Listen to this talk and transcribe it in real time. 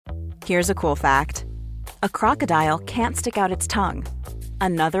Here's a cool fact. A crocodile can't stick out its tongue.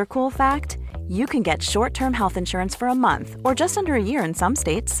 Another cool fact, you can get short-term health insurance for a month or just under a year in some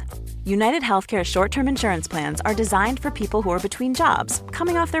states. United Healthcare short-term insurance plans are designed for people who are between jobs,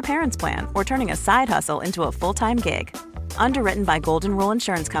 coming off their parents' plan, or turning a side hustle into a full-time gig. Underwritten by Golden Rule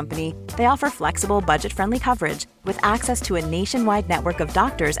Insurance Company, they offer flexible, budget-friendly coverage with access to a nationwide network of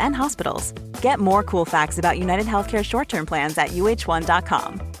doctors and hospitals. Get more cool facts about United Healthcare short-term plans at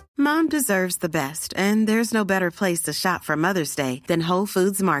uh1.com. Mom deserves the best, and there's no better place to shop for Mother's Day than Whole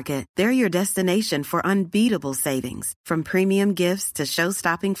Foods Market. They're your destination for unbeatable savings, from premium gifts to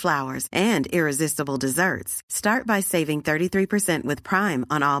show-stopping flowers and irresistible desserts. Start by saving 33% with Prime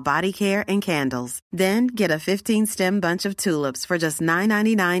on all body care and candles. Then get a 15-stem bunch of tulips for just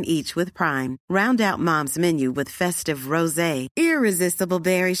 $9.99 each with Prime. Round out Mom's menu with festive rosé, irresistible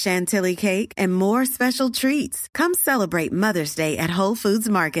berry chantilly cake, and more special treats. Come celebrate Mother's Day at Whole Foods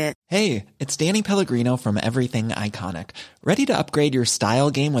Market. Hey, it's Danny Pellegrino from Everything Iconic. Ready to upgrade your style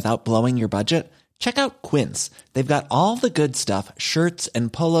game without blowing your budget? Check out Quince. They've got all the good stuff, shirts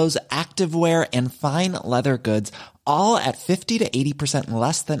and polos, activewear, and fine leather goods, all at 50 to 80%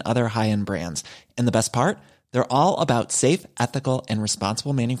 less than other high-end brands. And the best part? They're all about safe, ethical, and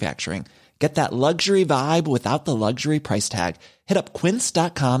responsible manufacturing. Get that luxury vibe without the luxury price tag. Hit up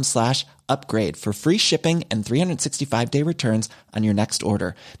quince.com/upgrade for free shipping and 365-day returns on your next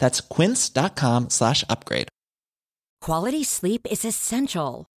order. That's quince.com/upgrade. Quality sleep is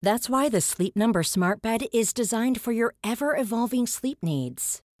essential. That's why the Sleep Number Smart Bed is designed for your ever-evolving sleep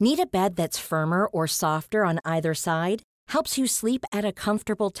needs. Need a bed that's firmer or softer on either side? Helps you sleep at a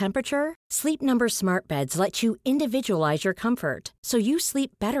comfortable temperature? Sleep Number Smart Beds let you individualize your comfort, so you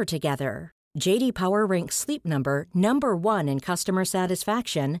sleep better together. J.D. Power ranks Sleep Number number 1 in customer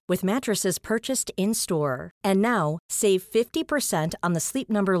satisfaction with mattresses purchased in-store. And now, save 50% on the Sleep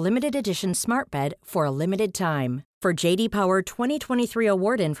Number Limited Edition Smart Bed for a limited time. For J.D. Power 2023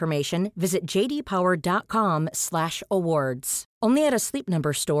 award information, visit jdpower.com/awards. Only at a Sleep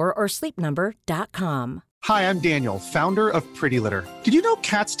Number store or sleepnumber.com. Hi, I'm Daniel, founder of Pretty Litter. Did you know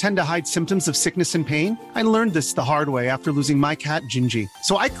cats tend to hide symptoms of sickness and pain? I learned this the hard way after losing my cat, Gingy.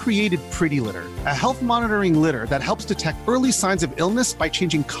 So I created Pretty Litter, a health monitoring litter that helps detect early signs of illness by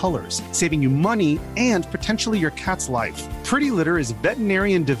changing colors, saving you money and potentially your cat's life. Pretty Litter is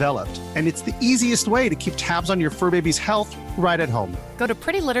veterinarian developed, and it's the easiest way to keep tabs on your fur baby's health right at home. Go to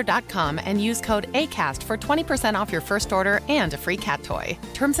prettylitter.com and use code ACAST for 20% off your first order and a free cat toy.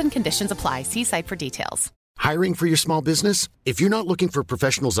 Terms and conditions apply. See site for details. Hiring for your small business? If you're not looking for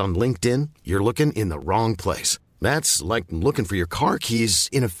professionals on LinkedIn, you're looking in the wrong place. That's like looking for your car keys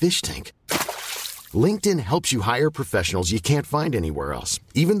in a fish tank. LinkedIn helps you hire professionals you can't find anywhere else,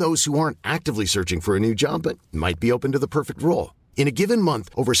 even those who aren't actively searching for a new job but might be open to the perfect role. In a given month,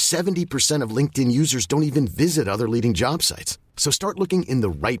 over 70% of LinkedIn users don't even visit other leading job sites. So start looking in the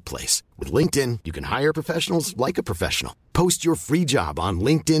right place. With LinkedIn, you can hire professionals like a professional. Post your free job on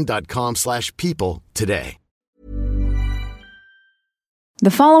linkedin.com/people today. The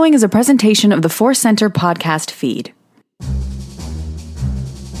following is a presentation of the Force Center podcast feed.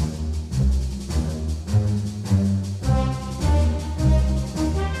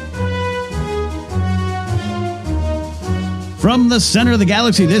 From the center of the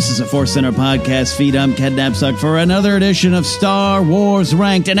galaxy, this is a Force Center podcast feed. I'm Ken Napzok for another edition of Star Wars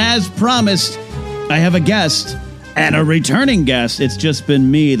Ranked. And as promised, I have a guest and a returning guest. It's just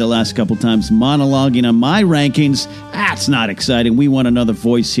been me the last couple times monologuing on my rankings. That's not exciting. We want another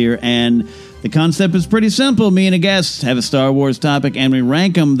voice here. And the concept is pretty simple. Me and a guest have a Star Wars topic and we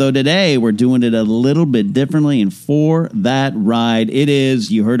rank them. Though today we're doing it a little bit differently. And for that ride, it is,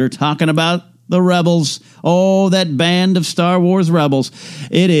 you heard her talking about the Rebels. Oh, that band of Star Wars rebels.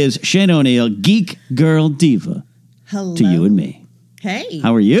 It is Shane O'Neill, Geek Girl Diva. Hello. To you and me. Hey.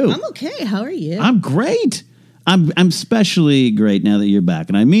 How are you? I'm okay. How are you? I'm great. I'm especially great now that you're back,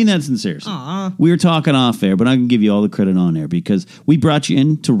 and I mean that sincerely. Aw. We were talking off air, but I can give you all the credit on air because we brought you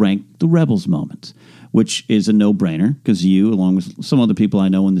in to rank the Rebels moments, which is a no-brainer because you, along with some other people I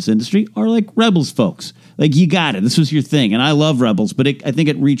know in this industry, are like Rebels folks. Like, you got it. This was your thing, and I love Rebels, but I think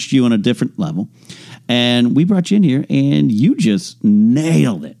it reached you on a different level. And we brought you in here, and you just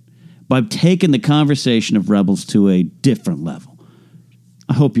nailed it by taking the conversation of Rebels to a different level.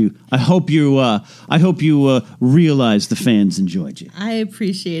 I hope you realize the fans enjoyed you. I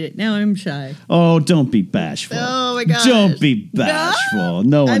appreciate it. Now I'm shy. Oh, don't be bashful. Oh my gosh. Don't be bashful.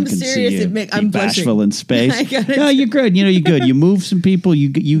 No one I'm can serious. see you. I'm be bashful blushing. in space. I got it. No, you're good. You're good. You move some people.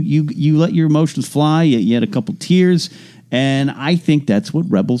 You let your emotions fly. You had a couple tears, and I think that's what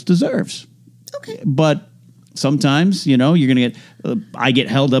Rebels deserves. Okay. But Sometimes, you're going to get, I get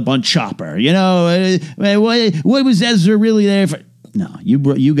held up on Chopper. What was Ezra really there for? No, you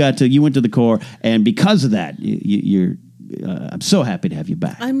went to the core, and because of that, you're. I'm so happy to have you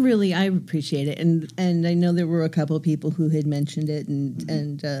back. I appreciate it, and I know there were a couple of people who had mentioned it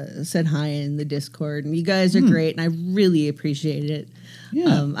and said hi in the Discord, and you guys are great, and I really appreciate it.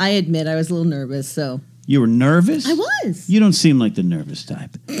 Yeah. I admit I was a little nervous, so. You were nervous? I was. You don't seem like the nervous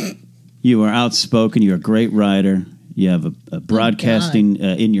type. You are outspoken. You're a great writer. You have a broadcasting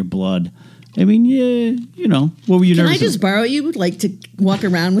in your blood. I mean, what were you nervous Can I just borrow you, to walk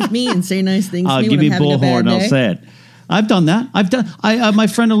around with me and say nice things to me give when me I'm a having a bad bullhorn, day? I'll say it. I've done that. My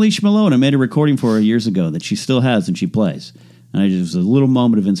friend Alicia Malone, I made a recording for her years ago that she still has and she plays. And it was a little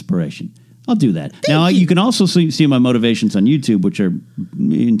moment of inspiration. I'll do that. Thank you can also see my motivations on YouTube, which are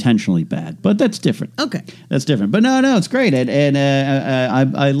intentionally bad, but that's different. Okay. That's different. But no, it's great. And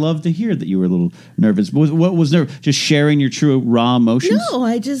I love to hear that you were a little nervous. What was nervous? Just sharing your true raw emotions? No,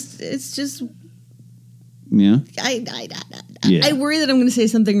 it's just... Yeah. I worry that I'm going to say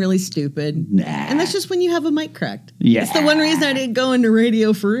something really stupid. Nah. And that's just when you have a mic cracked. Yeah. It's the one reason I didn't go into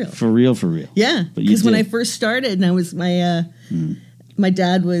radio for real. For real. Yeah. Because when I first started and I was my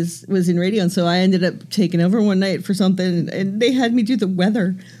dad was in radio, and so I ended up taking over one night for something, and they had me do the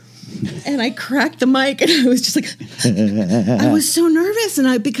weather. And I cracked the mic, and I was just like, I was so nervous,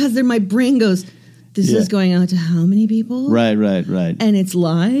 and because my brain goes, this is going out to how many people? Right. And it's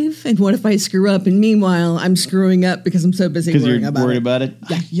live, and what if I screw up? And meanwhile, I'm screwing up because I'm so busy worrying about it. Because you're worried about it?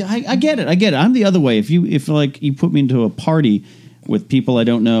 Yeah, I get it. I'm the other way. If you put me into a party with people I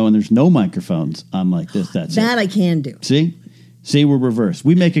don't know and there's no microphones, I'm like this, that's that I can do. See, we're reversed.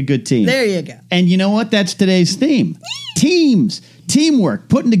 We make a good team. There you go. And you know what? That's today's theme. Teams. Teamwork.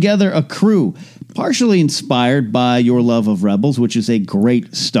 Putting together a crew. Partially inspired by your love of Rebels, which is a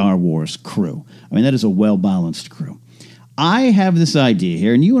great Star Wars crew. I mean, that is a well-balanced crew. I have this idea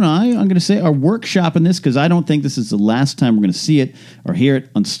here, and you and I'm going to say, are workshopping this because I don't think this is the last time we're going to see it or hear it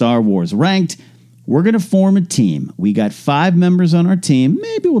on Star Wars Ranked. We're going to form a team. We got 5 members on our team.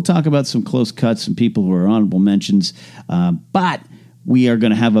 Maybe we'll talk about some close cuts, some people who are honorable mentions. But we are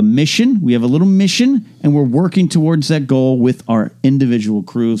going to have a mission. We have a little mission, and we're working towards that goal with our individual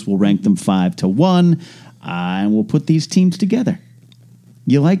crews. We'll rank them 5 to 1, and we'll put these teams together.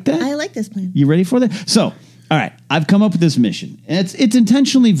 You like that? I like this plan. You ready for that? So, all right, I've come up with this mission. And it's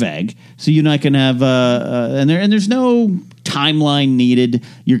intentionally vague, so you and I can have and there's no timeline needed.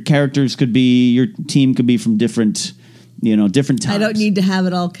 Your team could be from different times. I don't need to have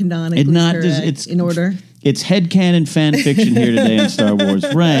it all canonically in order. It's headcanon fan fiction here today on Star Wars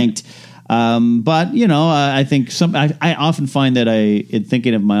Ranked. But I think I often find that in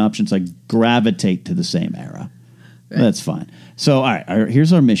thinking of my options, I gravitate to the same era. Right. That's fine. So, all right,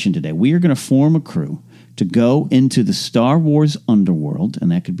 here's our mission today. We are going to form a crew to go into the Star Wars underworld,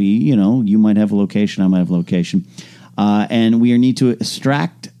 and that could be, you might have a location, I might have a location, and we need to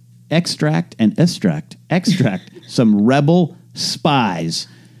extract some rebel spies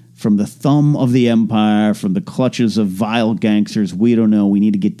from the thumb of the Empire, from the clutches of vile gangsters. We don't know. We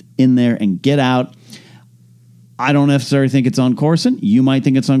need to get in there and get out. I don't necessarily think it's on Coruscant. You might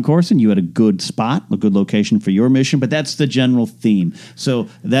think it's on Coruscant. You had a good spot, a good location for your mission, but that's the general theme. So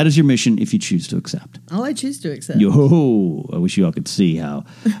that is your mission if you choose to accept. Oh, I choose to accept. I wish you all could see how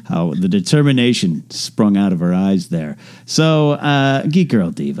the determination sprung out of her eyes there. So, Geek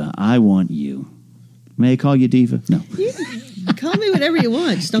Girl Diva, I want you. May I call you Diva? No. Call me whatever you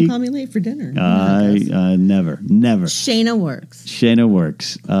want. Just don't call me late for dinner. Never. Shayna works.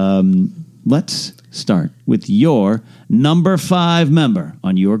 Let's start with your number 5 member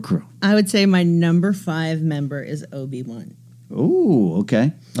on your crew. I would say my number 5 member is Obi-Wan. Ooh,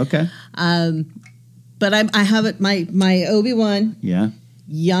 okay. But I have it. My Obi-Wan. Yeah.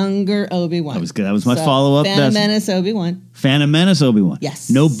 Younger Obi-Wan. That was my follow-up. Phantom Menace Obi-Wan. Phantom Menace Obi-Wan. Yes.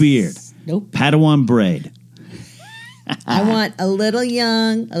 No beard. Nope. Padawan braid. I want a little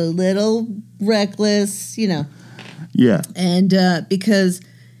young, a little reckless, Yeah. And because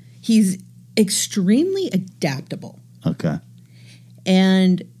he's extremely adaptable. Okay.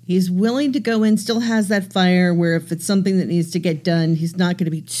 And he's willing to go in, still has that fire where if it's something that needs to get done, he's not going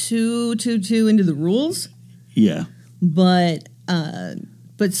to be too into the rules. Yeah. But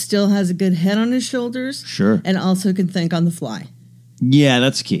still has a good head on his shoulders. Sure. And also can think on the fly. Yeah,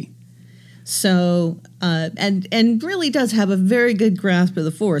 that's key. So, and really does have a very good grasp of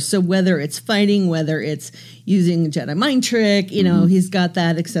the Force. So whether it's fighting, whether it's using a Jedi mind trick, he's got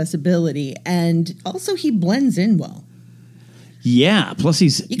that accessibility. And also he blends in well. Yeah, plus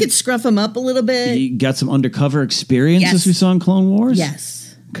you could scruff him up a little bit. He got some undercover experience Yes. as we saw in Clone Wars?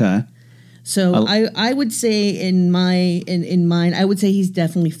 Yes. Okay. So I would say in mine, I would say he's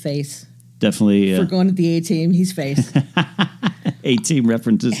definitely face. Definitely. For going to the A-team, he's face. A-team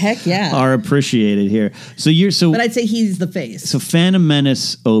references. Heck yeah. Are appreciated here. But I'd say he's the face. So Phantom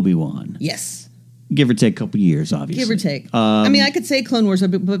Menace, Obi-Wan. Yes. Give or take a couple years, obviously. Give or take. I mean, I could say Clone Wars,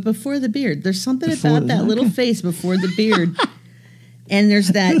 but before the beard. There's something about that little face before the beard. And there's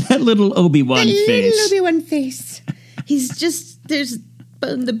that little Obi-Wan face. Little Obi-Wan face. He's just,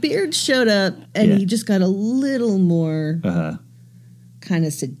 the beard showed up, and he just got a little more kind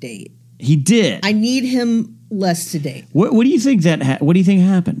of sedate. He did. I need him less sedate. What do you think what do you think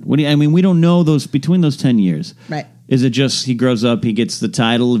happened? We don't know between those 10 years. Right. Is it just he grows up, he gets the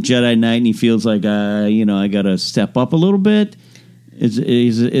title of Jedi Knight, and he feels like, I got to step up a little bit? Is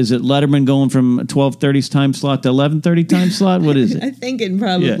it Letterman going from 12:30's time slot to 11:30 time slot? What is it? I think it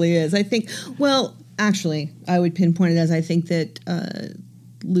probably is. I think, well, actually, I would pinpoint it as I think that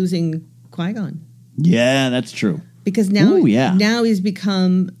losing Qui-Gon. Yeah, that's true. Because now he's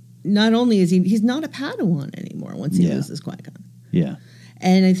become, not only is he's not a Padawan anymore once he loses Qui-Gon. Yeah.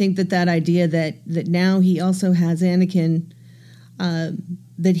 And I think that idea that now he also has Anakin,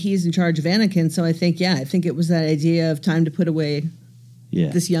 that he's in charge of Anakin. So I think it was that idea of time to put away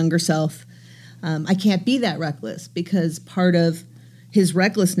this younger self. I can't be that reckless because part of his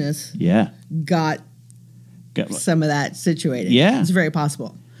recklessness got some of that situated. Yeah. It's very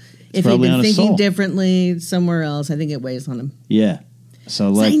possible. If he'd been thinking differently somewhere else, I think it weighs on him. Yeah.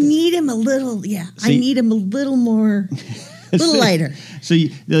 So I need him a little, I need him a little more, a little lighter. So,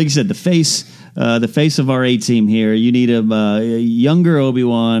 like you said, the face of our A-team here, you need a younger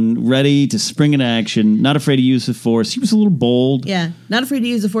Obi-Wan, ready to spring into action, not afraid to use the Force. He was a little bold. Yeah, not afraid to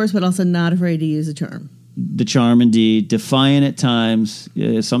use the Force, but also not afraid to use the charm. The charm, indeed. Defiant at times,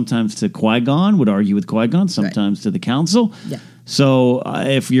 sometimes to Qui-Gon, would argue with Qui-Gon, sometimes to the Council. Yeah. So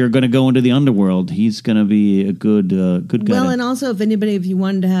if you're going to go into the underworld, he's going to be a good guy. Well, and also, if you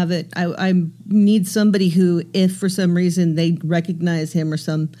wanted to have it, I need somebody who, if for some reason they recognize him or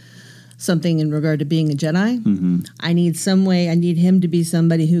something in regard to being a Jedi, I need him to be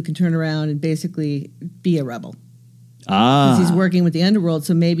somebody who can turn around and basically be a rebel. Because he's working with the underworld,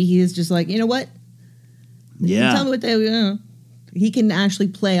 so maybe he is just like, you know what? Yeah. Tell me what he can actually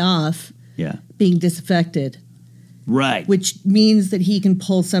play off being disaffected. Right. Which means that he can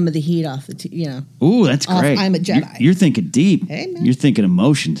pull some of the heat off the, Ooh, that's great. I'm a Jedi. You're thinking deep. Hey, man. You're thinking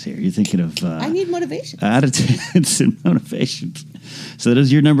emotions here. You're thinking of... I need motivation. Attitudes and motivations. So that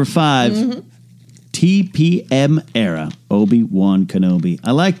is your number 5. TPM era, Obi-Wan Kenobi.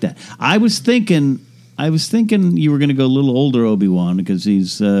 I like that. I was thinking you were going to go a little older Obi-Wan because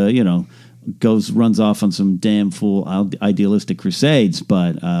he's, runs off on some damn fool idealistic crusades,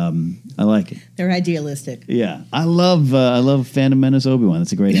 but I like it. They're idealistic. Yeah. I love Phantom Menace Obi-Wan.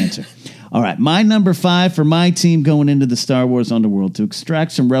 That's a great answer. All right. My number 5 for my team going into the Star Wars underworld to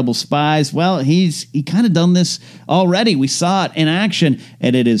extract some rebel spies. Well, he kind of done this already. We saw it in action,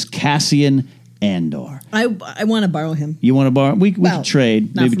 and it is Cassian Andor. I want to borrow him. You want to borrow? We can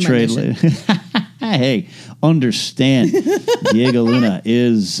trade. Maybe trade later. Hey, understand. Diego Luna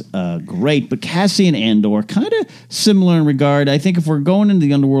is great, but Cassian Andor, kind of similar in regard. I think if we're going into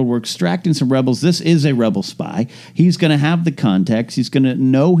the underworld, we're extracting some rebels. This is a rebel spy. He's going to have the context. He's going to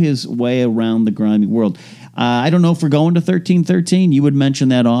know his way around the grimy world. I don't know if we're going to 1313. You would mention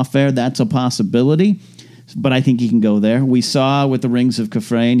that off air. That's a possibility. But I think he can go there. We saw with the Rings of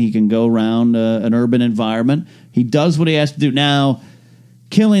Kafrane, he can go around an urban environment. He does what he has to do. Now,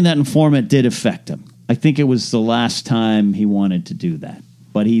 killing that informant did affect him. I think it was the last time he wanted to do that.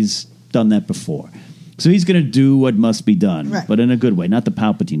 But he's done that before. So he's going to do what must be done, but in a good way, not the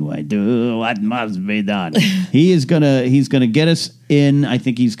Palpatine way. Do what must be done. He's going to get us in. I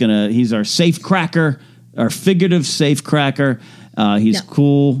think he's our safe cracker, our figurative safe cracker. He's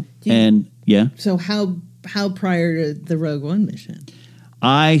cool So how prior to the Rogue One mission?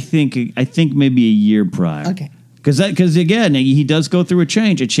 I think maybe a year prior. Okay. Because again, he does go through a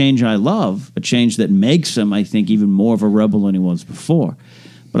change I love, a change that makes him, I think, even more of a rebel than he was before.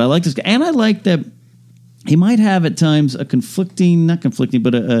 But I like this guy, and I like that he might have at times a not conflicting,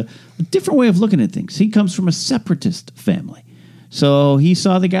 but a different way of looking at things. He comes from a separatist family, so he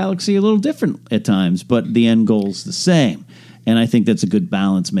saw the galaxy a little different at times, but the end goal's the same. And I think that's a good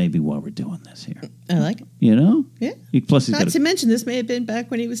balance maybe while we're doing this here. I like it. Yeah. Plus, not to mention, this may have been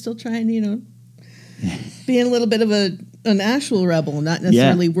back when he was still trying, being a little bit of an actual rebel, not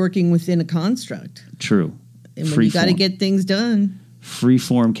necessarily working within a construct. True. And when you got to get things done.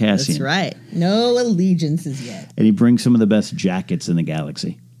 Freeform Cassian. That's right. No allegiances yet. And he brings some of the best jackets in the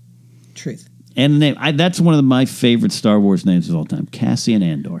galaxy. Truth. And the name, that's one of my favorite Star Wars names of all time, Cassian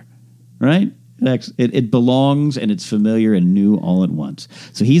Andor. right? It belongs and it's familiar and new all at once.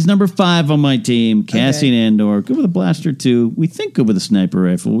 So he's number 5 on my team. Cassian Andor, good with a blaster too. We think good with a sniper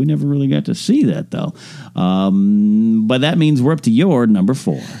rifle. We never really got to see that though. But that means we're up to your number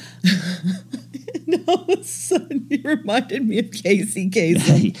 4. No, son, you reminded me of Casey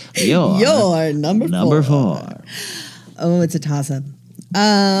Kasem. Your number 4. Oh, it's a toss-up.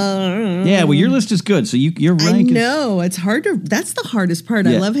 Yeah, well, your list is good, so your rank I know, it's hard to... That's the hardest part.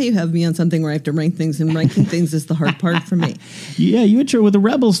 Yeah. I love how you have me on something where I have to rank things, and ranking things is the hard part for me. Yeah, you intro with the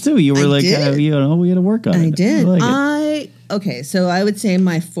Rebels, too. You were we had to work on it. I did. Okay, so I would say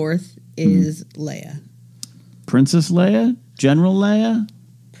my 4th is Leia. Princess Leia? General Leia?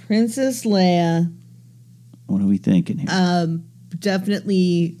 Princess Leia. What are we thinking here?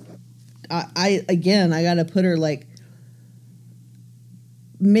 Definitely, I got to put her like...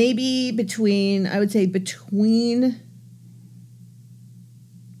 Maybe between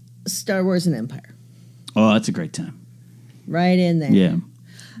Star Wars and Empire. Oh, that's a great time. Right in there. Yeah.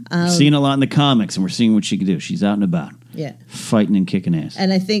 We're seeing a lot in the comics, and we're seeing what she can do. She's out and about. Yeah. Fighting and kicking ass.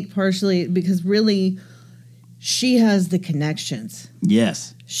 And I think partially because really she has the connections.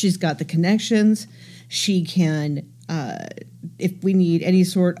 Yes. She's got the connections. She can, if we need any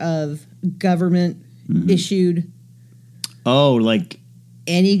sort of government issued. Oh, like...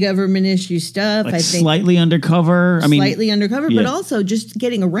 Any government issue stuff, like I think slightly undercover. Slightly undercover, but also just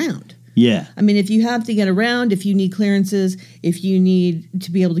getting around. Yeah. I mean, if you have to get around, if you need clearances, if you need to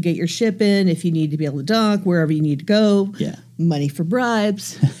be able to get your ship in, if you need to be able to dock, wherever you need to go. Yeah. Money for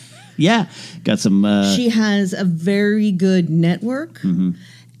bribes. Yeah. Got some... She has a very good network. Mm-hmm.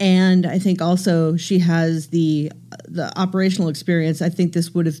 And I think also she has the operational experience. I think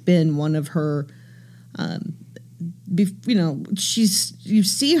this would have been one of her... you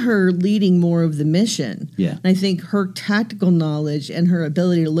see her leading more of the mission. Yeah. And I think her tactical knowledge and her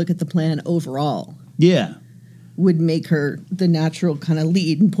ability to look at the plan overall. Yeah. Would make her the natural kind of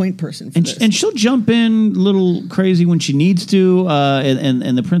lead and point person for this. And she'll jump in a little crazy when she needs to.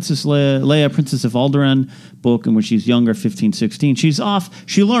 And the Princess Leia, Princess of Alderaan book, in which she's younger, 15, 16, she's off.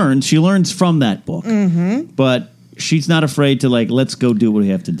 She learns from that book. Mm-hmm. But she's not afraid to let's go do what we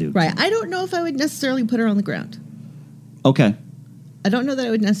have to do. Right. I don't know if I would necessarily put her on the ground. Okay. I don't know that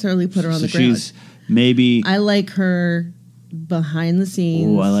I would necessarily put her on the ground. She's maybe... I like her behind the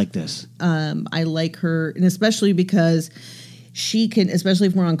scenes. Oh, I like this. I like her, and especially because she can, especially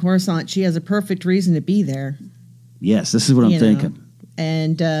if we're on Coruscant, she has a perfect reason to be there. Yes, this is what I'm thinking.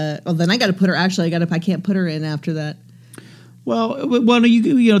 And then I got to put her. Actually, I can't put her in after that. Well,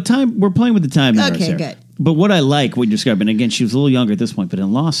 time. We're playing with the time. Okay, good. But what I like, what you described, and again, she was a little younger at this point, but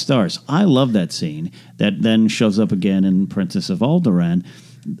in Lost Stars, I love that scene that then shows up again in Princess of Alderaan,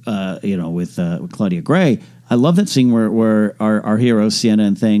 with Claudia Gray. I love that scene where our heroes, Sienna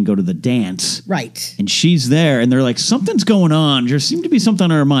and Thane, go to the dance. Right. And she's there, and they're like, something's going on. There seems to be something on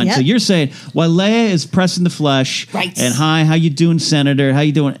her mind. Yep. So you're saying, while Leia is pressing the flesh, right. And hi, how you doing, Senator? How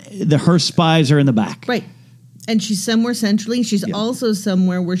you doing? Her spies are in the back. Right. And she's somewhere centrally. She's also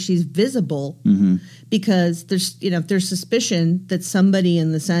somewhere where she's visible because there's, if there's suspicion that somebody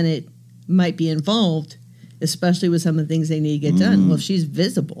in the Senate might be involved, especially with some of the things they need to get done. Well, if she's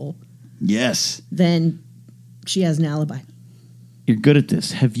visible, yes, then she has an alibi. You're good at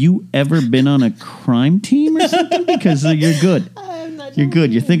this. Have you ever been on a crime team or something? Because you're good. You're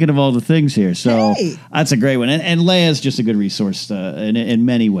good. You're thinking of all the things here. So that's a great one. And Leia's just a good resource in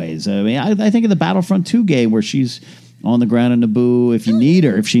many ways. I mean, I think of the Battlefront 2 game where she's on the ground in Naboo if you need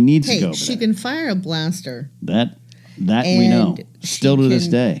her, if she needs to go. She can fire a blaster. That we know. Still to this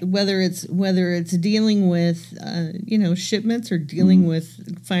day. Whether it's dealing with shipments or dealing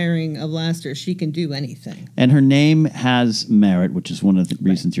with firing a blaster, she can do anything. And her name has merit, which is one of the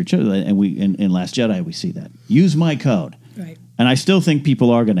reasons you're chosen. And we in Last Jedi we see that. Use my code. Right. And I still think people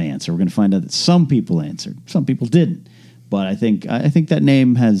are going to answer. We're going to find out that some people answered, some people didn't. But I think that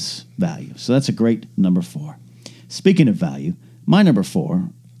name has value. So that's a great number 4. Speaking of value, my number 4,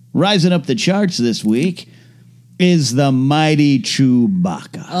 rising up the charts this week, is the mighty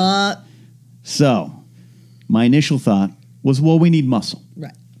Chewbacca. So, my initial thought was, well, we need muscle.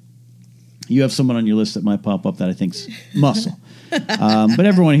 Right. You have someone on your list that might pop up that I think's muscle. But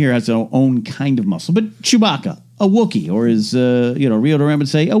everyone here has their own kind of muscle. But Chewbacca, a Wookiee, or as Rio Duran would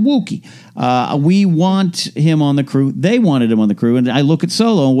say, a Wookiee. We want him on the crew. They wanted him on the crew, and I look at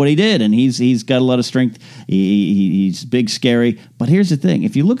Solo and what he did, and he's got a lot of strength. He's big, scary. But here's the thing: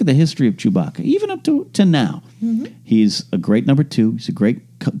 if you look at the history of Chewbacca, even up to now, he's a great number 2. He's a great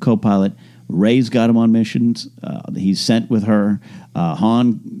co-pilot. Rey's got him on missions. He's sent with her.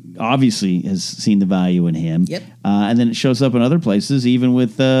 Han obviously has seen the value in him. Yep. And then it shows up in other places, even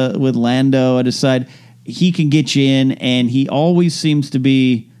with Lando at his side. He can get you in, and he always seems to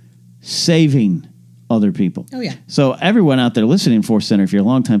be saving other people. Oh, yeah. So everyone out there listening, Force Center, if you're a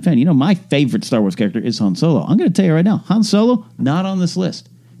longtime fan, my favorite Star Wars character is Han Solo. I'm going to tell you right now, Han Solo, not on this list.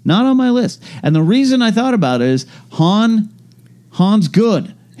 Not on my list. And the reason I thought about it is Han's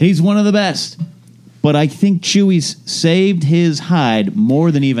good. He's one of the best. But I think Chewie's saved his hide more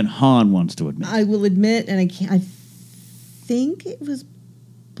than even Han wants to admit. I will admit, and I think it was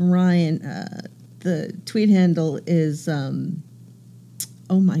Brian. The tweet handle is,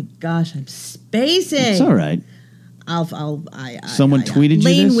 oh my gosh, I'm spacing. It's all right. Someone tweeted you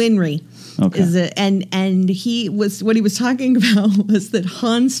Lane this? Winry. Okay. And he was, what he was talking about was that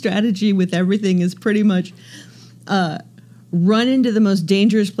Han's strategy with everything is pretty much run into the most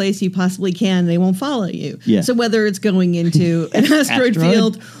dangerous place you possibly can. They won't follow you. Yeah. So whether it's going into an asteroid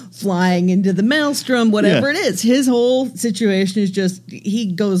field, flying into the maelstrom, whatever it is, his whole situation is just,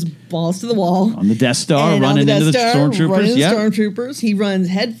 he goes balls to the wall. On the Death Star, running into the stormtroopers. Stormtroopers. He runs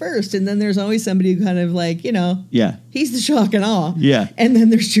head first, and then there's always somebody who kind of like, he's the shock and awe. Yeah. And then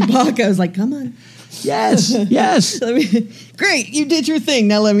there's Chewbacca. I was like, come on. Yes, yes. Great, you did your thing.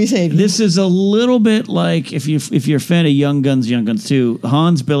 Now let me save you. This is a little bit like if you're a fan of Young Guns 2,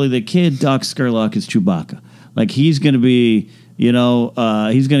 Han's Billy the Kid, Doc Skurlock is Chewbacca. Like he's going to be, he's going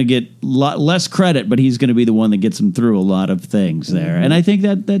to get less credit, but he's going to be the one that gets him through a lot of things there. And I think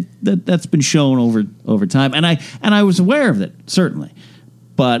that's been shown over time. And I was aware of it, certainly.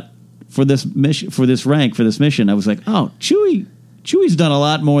 But for this mission, for this mission, I was like, oh, Chewie's done a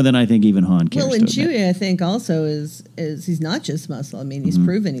lot more than I think even Han cares. Well, and Chewie, I think, also is he's not just muscle. I mean, he's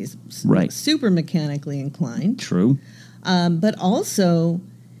proven he's super mechanically inclined. True. But also,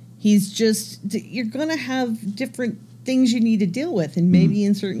 he's just, you're going to have different things you need to deal with. And maybe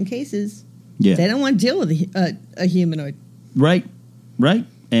in certain cases, they don't want to deal with a humanoid. Right.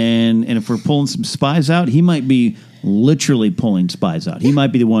 And if we're pulling some spies out, he might be literally pulling spies out. He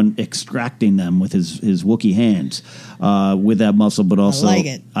might be the one extracting them with his Wookiee hands with that muscle, but also I like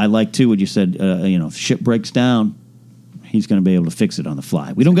it. I like too what you said, if ship breaks down, he's going to be able to fix it on the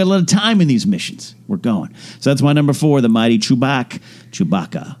fly. We don't got a lot of time in these missions. We're going. So that's my number 4, the mighty Chewbacca.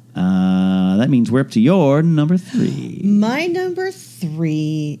 That means we're up to your number 3. My number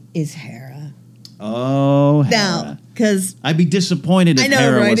 3 is Hera. Oh, Hera. Now, because I'd be disappointed if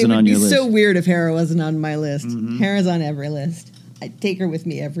Hera wasn't on your list. It would be so weird if Hera wasn't on my list. Hera's on every list. I'd take her with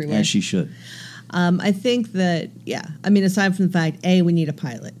me everywhere. As she should. I think that, aside from the fact, we need a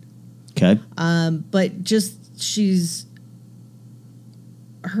pilot. Okay. But just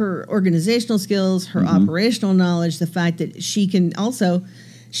her organizational skills, her operational knowledge, the fact that she can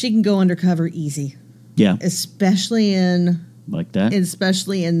go undercover easy. Yeah. Especially in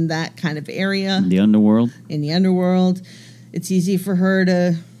that kind of area. In the underworld. It's easy for her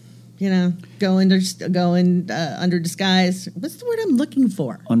to, go under disguise. What's the word I'm looking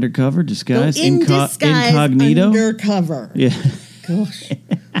for? Undercover, disguise, disguise, incognito. Undercover. Yeah. Gosh,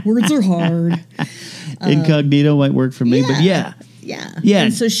 words are hard. Incognito might work for me, but yeah.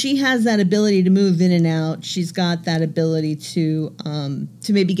 And so she has that ability to move in and out. She's got that ability to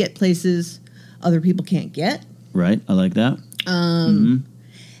maybe get places other people can't get. Right, I like that.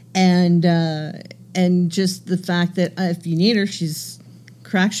 And just the fact that if you need her, she's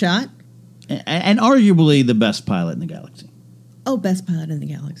crack shot. And arguably the best pilot in the galaxy. Oh, best pilot in the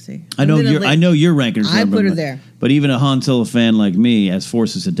galaxy. I know your rankers. I put her there. But even a Han Solo fan like me, as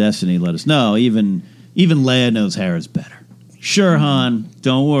Forces of Destiny let us know, even Leia knows Hera's better. Sure, Han,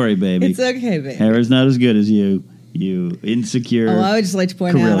 don't worry, baby. It's okay, baby. Hera's not as good as you. You insecure. Oh, I would just like to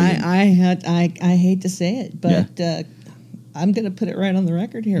point out, I hate to say it, but I'm going to put it right on the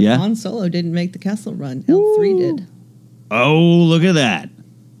record here. Yeah. Han Solo didn't make the Kessel Run. L3 did. Oh, look at that!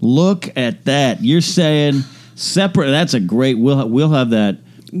 Look at that! You're saying separate. That's a great. We'll have that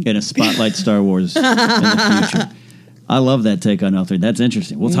in a Spotlight Star Wars in the future. I love that take on L3. That's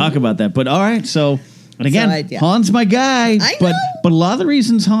interesting. We'll talk about that. But all right, so. And again, Han's my guy, but a lot of the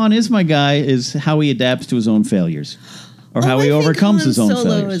reasons Han is my guy is how he adapts to his own failures, or how he overcomes his own failures.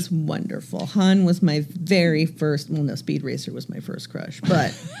 Han Solo is wonderful. Han was my very first. Well, no, Speed Racer was my first crush,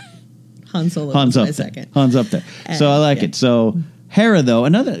 but Han Solo was my second. Han's up there, so I like it. So Hera, though,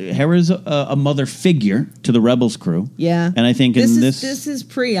 Hera's a mother figure to the Rebels crew. Yeah, and I think this is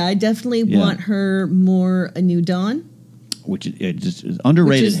pre. I definitely want her more a New Dawn, which is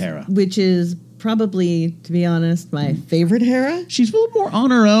underrated. Hera, which is. Probably, to be honest, my favorite Hera. She's a little more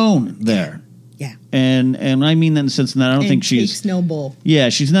on her own there. Yeah. And I mean that in the sense that I don't think she's takes no bull. Yeah,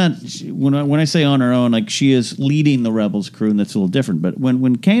 she's not. When I say on her own, like she is leading the Rebels crew, and that's a little different. But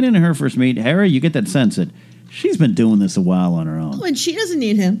when Kanan and her first meet, Hera, you get that sense that she's been doing this a while on her own. Oh, and she doesn't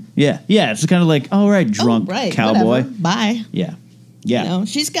need him. Yeah. It's kind of like, all right, drunk cowboy. Whatever. Bye. Yeah. You know,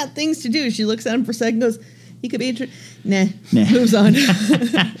 she's got things to do. She looks at him for a second, goes, he could be nah. Moves on.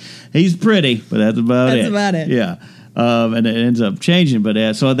 He's pretty, but that's about it. That's about it. Yeah. And it ends up changing,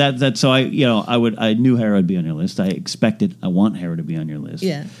 but so I knew Hera would be on your list. I want Hera to be on your list.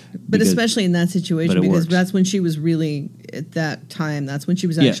 Yeah, but especially in that situation, because that's when she was really at that time. That's when she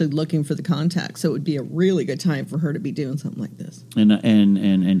was actually looking for the contact. So it would be a really good time for her to be doing something like this.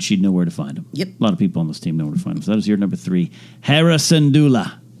 And she'd know where to find him. Yep, a lot of people on this team know where to find him. So that was your number 3, Hera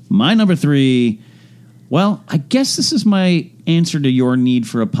Syndulla. My number 3. Well, I guess this is my answer to your need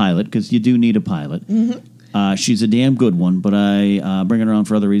for a pilot, because you do need a pilot. Mm-hmm. She's a damn good one, but I bring her on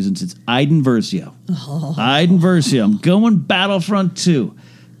for other reasons. It's Iden Versio. Oh. Iden Versio. I'm going Battlefront 2.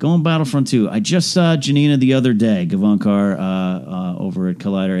 I just saw Janina the other day, Gavankar, over at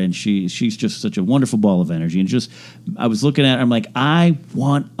Collider, and she's just such a wonderful ball of energy. And I was looking at her, I'm like, I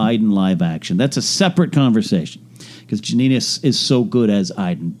want Iden live action. That's a separate conversation, because Janina is so good as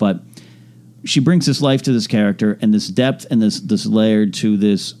Iden, but she brings this life to this character and this depth and this layer to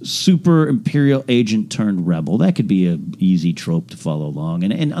this super Imperial agent turned rebel. That could be an easy trope to follow along.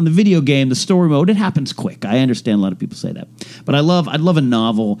 And on the video game, the story mode, it happens quick. I understand a lot of people say that. But I'd love a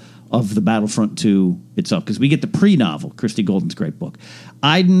novel of the Battlefront 2 itself, because we get the pre-novel, Christy Golden's great book.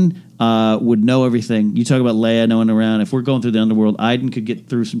 Iden would know everything. You talk about Leia knowing around. If we're going through the underworld, Iden could get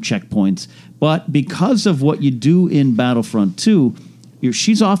through some checkpoints. But because of what you do in Battlefront 2,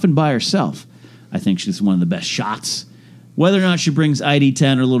 she's often by herself. I think she's one of the best shots. Whether or not she brings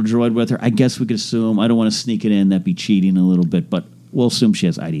ID-10 or a little droid with her, I guess we could assume. I don't want to sneak it in. That'd be cheating a little bit, but we'll assume she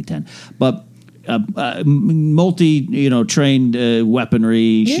has ID-10. But trained weaponry.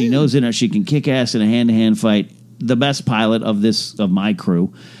 Yeah. She knows she can kick ass in a hand-to-hand fight. The best pilot of my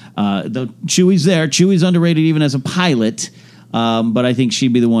crew. Though Chewie's there. Chewie's underrated even as a pilot, but I think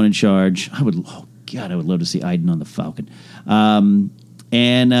she'd be the one in charge. I would love to see Iden on the Falcon.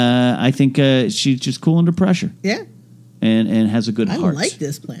 And I think she's just cool under pressure. Yeah. And has a good heart. I like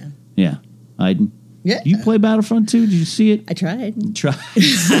this plan. Yeah. Iden. Yeah. Do you play Battlefront 2? Did you see it? I tried.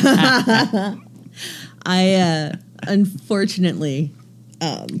 I unfortunately...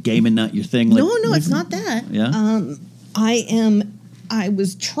 gaming not your thing? No, it's not that. Yeah? I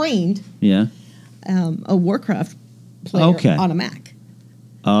was trained a Warcraft player on a Mac.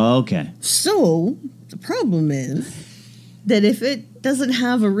 Okay. So, the problem is that if it doesn't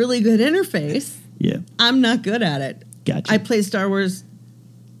have a really good interface, I'm not good at it. Gotcha. I play Star Wars,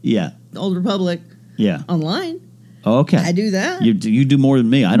 Old Republic, online. Okay, I do that. You do more than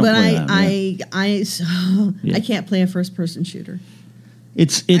me. I don't. But I can't play a first person shooter.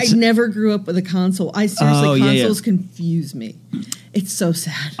 I never grew up with a console. Consoles confuse me. It's so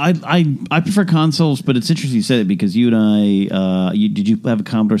sad. I prefer consoles, but it's interesting you said it, because you and I, did you have a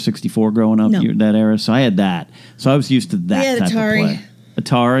Commodore 64 growing up? No. That era? So I had that. So I was used to that type Atari. of play.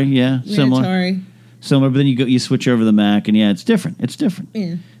 Atari, similar. Atari. Similar, but then you switch over the Mac, and it's different. It's different.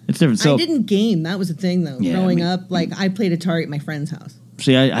 Yeah. It's different. So I didn't game. That was the thing, though. Growing up, I played Atari at my friend's house.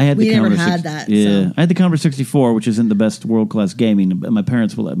 See, I had the Commodore. We never had that. Yeah, so. I had the Commodore 64, which isn't the best world-class gaming. But my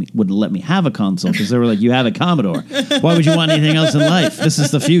parents wouldn't let me have a console, because they were like, "You have a Commodore. Why would you want anything else in life? This is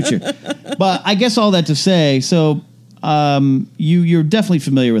the future." But I guess all that to say, so you're definitely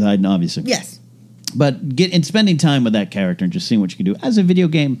familiar with Iden, obviously. Yes. But spending time with that character and just seeing what you can do as a video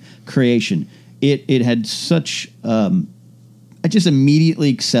game creation, it had such. I just immediately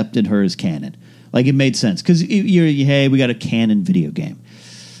accepted her as canon. Like, it made sense, because hey, we got a canon video game.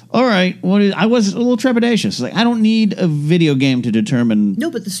 All right, I was a little trepidatious. Like, I don't need a video game to determine. No,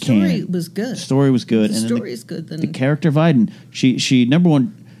 but the story was good. The story was good. The story is good. The character of Iden, she number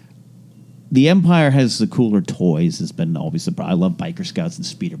one. The Empire has the cooler toys. Has been always the. I love biker scouts and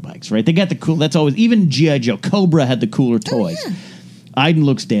speeder bikes. Right, they got the cool. That's always, even G.I. Joe, Cobra had the cooler toys. Oh, yeah. Iden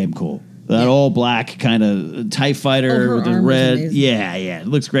looks damn cool. That all black kind of TIE fighter with the red. Yeah, it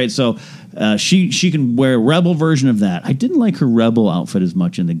looks great. So she can wear a Rebel version of that. I didn't like her Rebel outfit as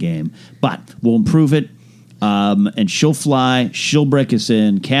much in the game, but we'll improve it. And she'll fly. She'll break us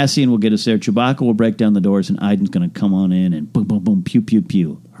in. Cassian will get us there. Chewbacca will break down the doors, and Iden's going to come on in and boom, boom, boom, pew, pew,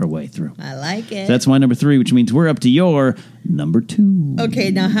 pew her way through. I like it. So that's my number 3, which means we're up to your number 2.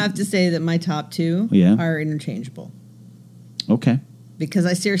 Okay, now I have to say that my top 2 are interchangeable. Okay. Because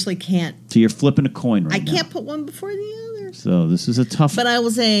I seriously can't. So you're flipping a coin right now. I can't put one before the other. So this is a tough, but I will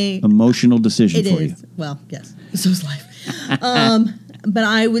say, emotional decision for you. Well, yes. So is life. But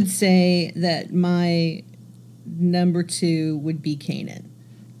I would say that my number 2 would be Kanan.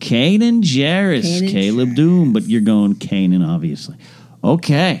 Kanan Jarrus, Caleb Doom, but you're going Kanan, obviously.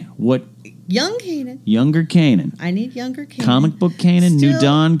 Okay, what? Young Kanan. Younger Kanan. I need younger Kanan. Comic book Kanan, New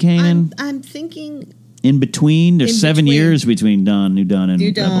Dawn Kanan. I'm thinking... In between? There's 7 years between New Dawn, and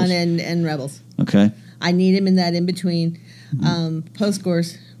New Dawn Rebels. and Rebels. Okay. I need him in that in-between,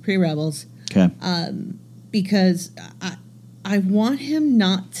 post-Gorse, pre-Rebels. Okay. Because I want him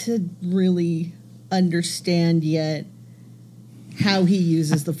not to really understand yet how he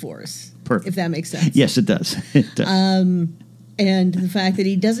uses the Force. Perfect. If that makes sense. Yes, it does. It does. And the fact that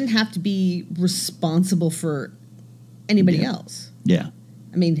he doesn't have to be responsible for anybody else. Yeah.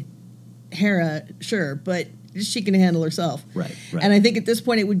 I mean, Hera, sure, but she can handle herself. Right. And I think at this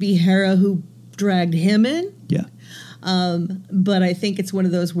point it would be Hera who dragged him in. Yeah. But I think it's one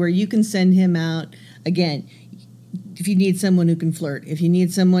of those where you can send him out again. If you need someone who can flirt, if you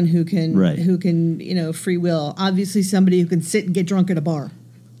need someone who can, free will, obviously somebody who can sit and get drunk at a bar.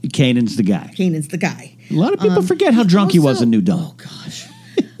 Kanan's the guy. A lot of people forget how drunk he was in New Dawn. Oh gosh,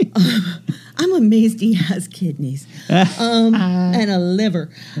 I'm amazed he has kidneys and a liver,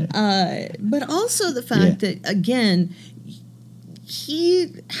 but also the fact that again,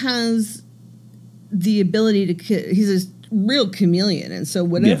 he has the ability to. He's a real chameleon, and so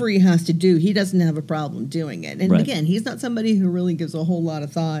whatever he has to do, he doesn't have a problem doing it. And again, he's not somebody who really gives a whole lot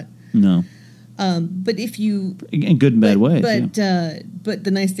of thought. No. But if you in good and bad ways, but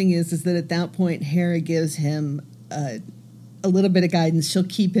the nice thing is that at that point, Hera gives him a little bit of guidance. She'll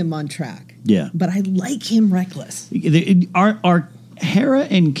keep him on track. Yeah. But I like him reckless. Are Hera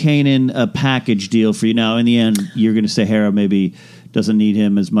and Kanan a package deal for you? Now, in the end, you're going to say Hera maybe doesn't need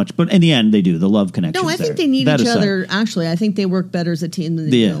him as much, but in the end, they do. The love connection. No, I think they need each other. Actually, I think they work better as a team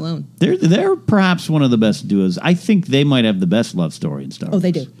than they do alone. They're perhaps one of the best duos. I think they might have the best love story in Star Wars. Oh,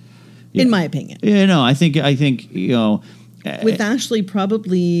 they do. Yeah. In my opinion. Yeah, no, I think with Ashley,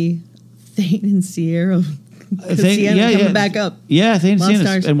 probably Thane and Sierra. Sienna coming back up. Yeah, Thane and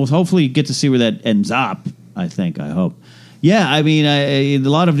Sienna, and we'll hopefully get to see where that ends up. I hope. Yeah, I mean, a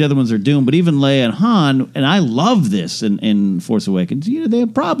lot of the other ones are doomed, but even Leia and Han, and I love this in Force Awakens. They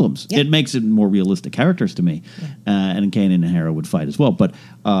have problems. Yeah. It makes it more realistic characters to me, and Kanan and Hera would fight as well. But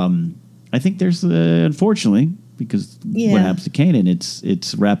I think there's unfortunately. Because what happens to Kanan,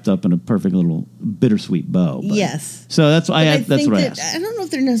 it's wrapped up in a perfect little bittersweet bow. But, yes. So that's what I asked. I don't know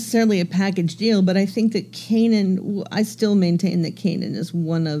if they're necessarily a package deal, but I think that Kanan, I still maintain that Kanan is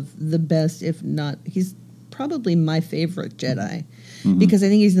one of the best, if not, he's probably my favorite Jedi. Because I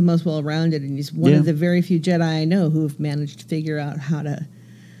think he's the most well-rounded, and he's one of the very few Jedi I know who have managed to figure out how to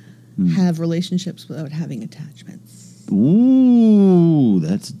have relationships without having attachments. Ooh,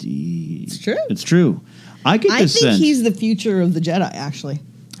 that's deep. It's true. It's true. I think he's the future of the Jedi, actually.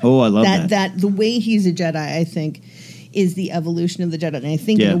 Oh, I love that. That the way he's a Jedi, I think, is the evolution of the Jedi. And I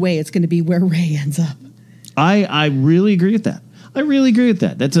think in a way it's going to be where Rey ends up. I really agree with that.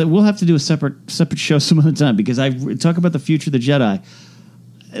 We'll have to do a separate show some other time, because I talk about the future of the Jedi.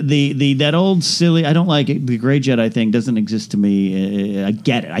 That old silly, I don't like it, the gray Jedi thing doesn't exist to me. I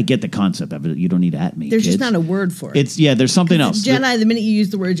get it. I get the concept of it. You don't need to at me. There's just not a word for it. There's something else. Jedi, the minute you use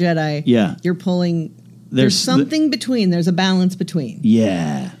the word Jedi, you're pulling... There's something between. There's a balance between.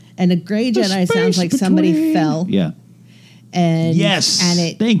 Yeah. And a gray Jedi sounds like somebody fell. Yeah. And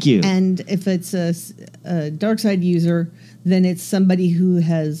thank you. And if it's a dark side user, then it's somebody who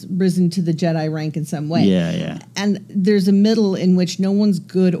has risen to the Jedi rank in some way. Yeah. And there's a middle in which no one's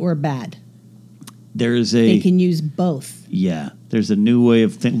good or bad. They can use both. Yeah. There's a new way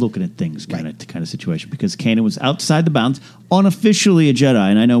of looking at things kind of situation, because Kanan was outside the bounds, unofficially a Jedi,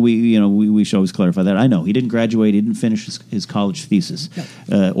 and I know we should always clarify that. I know he didn't graduate, he didn't finish his college thesis.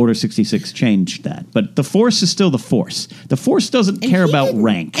 No. Order 66 changed that, but the Force is still the Force. The Force doesn't care about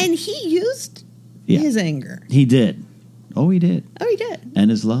rank, and he used his anger. He did. Oh, he did.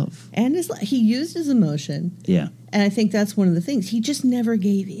 And his love. He used his emotion. Yeah. And I think that's one of the things. He just never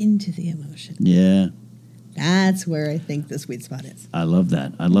gave in to the emotion. Yeah. That's where I think the sweet spot is. I love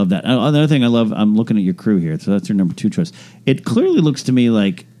that. Another thing I love, I'm looking at your crew here, so that's your number 2 choice. It clearly looks to me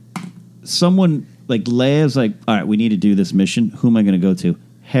like someone, like Leia's like, all right, we need to do this mission. Who am I going to go to?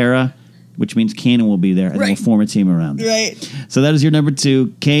 Hera, which means Kanan will be there, and we'll form a team around it. Right. So that is your number 2,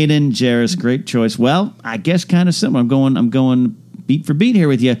 Kanan Jarrus. Great choice. Well, I guess kind of similar. I'm going beat for beat here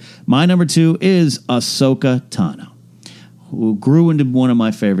with you. My number 2 is Ahsoka Tano, who grew into one of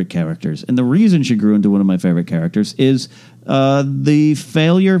my favorite characters. And the reason she grew into one of my favorite characters is the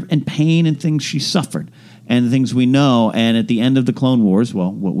failure and pain and things she suffered. and the things we know. And at the end of the Clone Wars,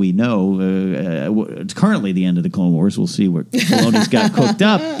 well, what we know, it's currently the end of the Clone Wars. We'll see where Filoni's got cooked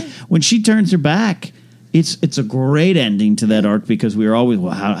up. When she turns her back, it's a great ending to that arc, because we were always,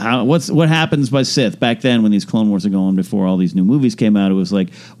 well, what happens by Sith? Back then, when these Clone Wars are going, before all these new movies came out, it was like,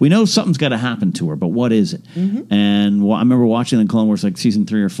 we know something's got to happen to her, but what is it? Mm-hmm. And I remember watching the Clone Wars, like season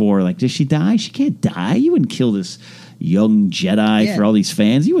 3 or 4, like, does she die? She can't die. You wouldn't kill this young Jedi for all these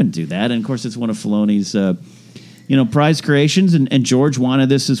fans. You wouldn't do that. And of course, it's one of Filoni's prized creations, and George wanted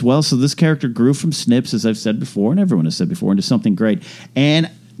this as well. So this character grew from Snips, as I've said before, and everyone has said before, into something great. And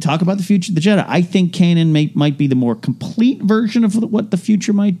talk about the future of the Jedi. I think Kanan might be the more complete version of what the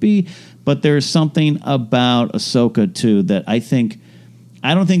future might be, but there's something about Ahsoka too that I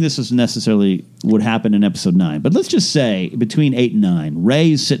don't think this is necessarily would happen in Episode 9. But let's just say between 8 and 9,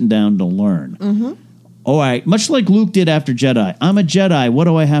 Rey is sitting down to learn. Mm-hmm. All right, much like Luke did after Jedi. I'm a Jedi. What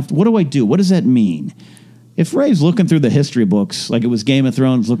do I do? What does that mean? If Rey's looking through the history books, like it was Game of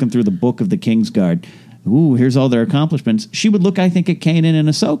Thrones, looking through the Book of the Kingsguard, ooh, here's all their accomplishments, she would look, I think, at Kanan and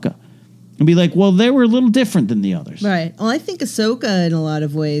Ahsoka and be like, well, they were a little different than the others. Right. Well, I think Ahsoka, in a lot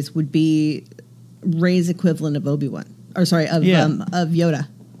of ways, would be Rey's equivalent of Obi-Wan. Or, sorry, of Yoda.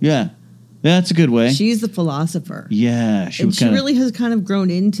 Yeah. That's a good way. She's the philosopher. Yeah. She really has kind of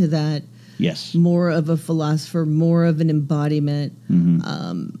grown into that. Yes. More of a philosopher, more of an embodiment.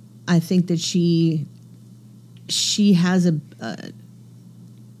 Mm-hmm. I think that she has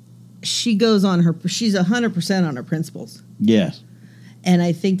she goes on she's 100% on her principles. Yes. And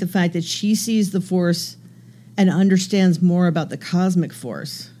I think the fact that she sees the Force and understands more about the cosmic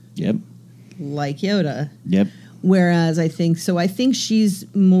force. Yep. Like Yoda. Yep. Whereas I think she's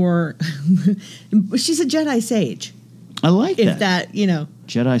more, she's a Jedi sage. I like that. If that,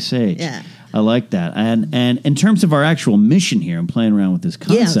 Jedi sage. Yeah. I like that. And in terms of our actual mission here, I'm playing around with this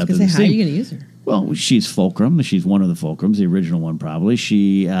concept. Yeah, how are you going to use her? Well, she's Fulcrum. She's one of the Fulcrums, the original one probably.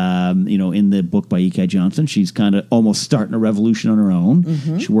 She, in the book by E.K. Johnston, she's kind of almost starting a revolution on her own.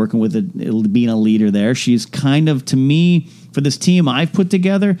 Mm-hmm. She's working with being a leader there. She's kind of, to me, for this team I've put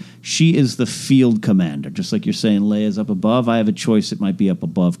together, she is the field commander. Just like you're saying, Leia's up above. I have a choice. It might be up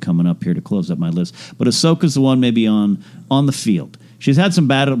above coming up here to close up my list. But Ahsoka's the one maybe on the field. She's had some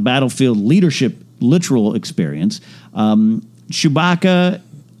battlefield leadership, literal experience. Chewbacca,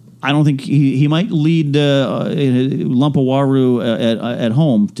 I don't think he might lead Lumpawaru at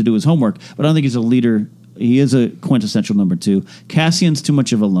home to do his homework, but I don't think he's a leader. He is a quintessential number 2. Cassian's too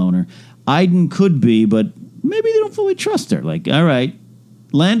much of a loner. Iden could be, but maybe they don't fully trust her. Like, all right,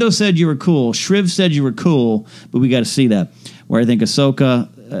 Lando said you were cool. Shriv said you were cool, but we got to see that. Where I think Ahsoka,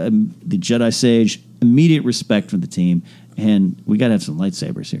 the Jedi Sage, immediate respect for the team. And we got to have some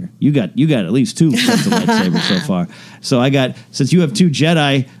lightsabers here. You got at least 2 sets of lightsabers so far. So since you have 2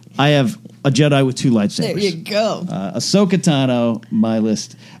 Jedi, I have a Jedi with 2 lightsabers. There you go. Ahsoka Tano, my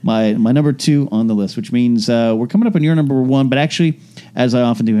list, my number 2 on the list, which means we're coming up on your number 1. But actually, as I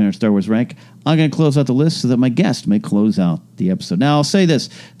often do in our Star Wars rank, I'm going to close out the list so that my guest may close out the episode. Now, I'll say this.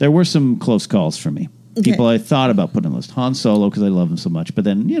 There were some close calls for me. Okay. People I thought about putting on the list. Han Solo, because I love him so much. But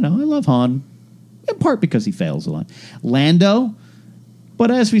then, I love Han. In part because he fails a lot. Lando, but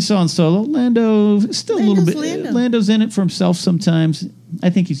as we saw in Solo, Lando's a little bit. Lando's in it for himself sometimes.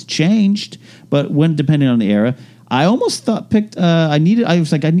 I think he's changed, but depending on the era, I almost picked. I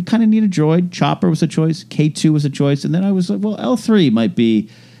was like, I kind of need a droid. Chopper was a choice. K2 was a choice, and then I was like, well, L3 might be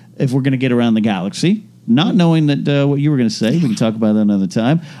if we're going to get around the galaxy. Not knowing that what you were going to say, we can talk about that another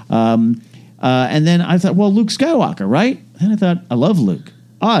time. And then I thought, well, Luke Skywalker, right? And I thought, I love Luke.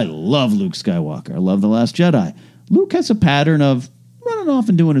 I love Luke Skywalker. I love The Last Jedi. Luke has a pattern of running off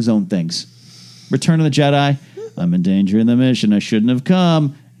and doing his own things. Return of the Jedi. I'm in danger in the mission. I shouldn't have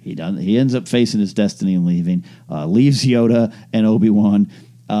come. He ends up facing his destiny and leaving. Leaves Yoda and Obi-Wan.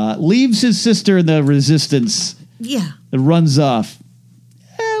 Leaves his sister in the Resistance. Yeah. And runs off.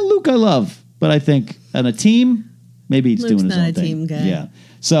 Luke I love. But I think on a team, maybe he's doing his own thing. Luke's not a team guy. Yeah.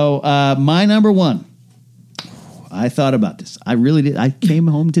 So my number 1. I thought about this. I really did. I came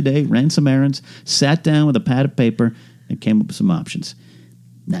home today, ran some errands, sat down with a pad of paper, and came up with some options.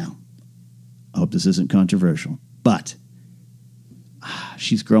 Now, I hope this isn't controversial, but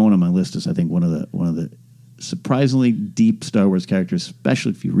she's growing on my list as I think one of the surprisingly deep Star Wars characters,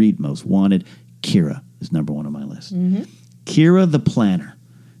 especially if you read Most Wanted. Kira is number 1 on my list. Mm-hmm. Kira the planner.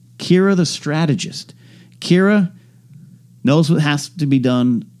 Kira the strategist. Kira knows what has to be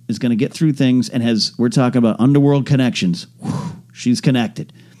done, is going to get through things, and we're talking about underworld connections. She's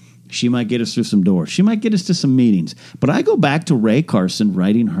connected. She might get us through some doors. She might get us to some meetings. But I go back to Ray Carson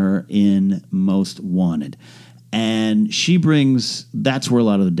writing her in Most Wanted. And that's where a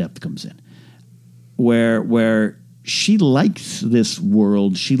lot of the depth comes in. where she likes this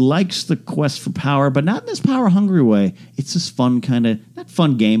world. She likes the quest for power, but not in this power-hungry way. It's this fun kind of, not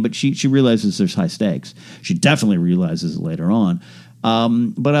fun game, but she realizes there's high stakes. She definitely realizes it later on.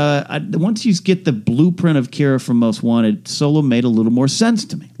 But once you get the blueprint of Kira from Most Wanted, Solo made a little more sense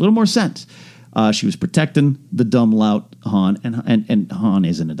to me. A little more sense. She was protecting the dumb lout Han, and Han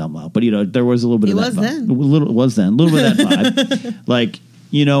isn't a dumb lout, but there was a little bit of that vibe. A little bit of that vibe. Like,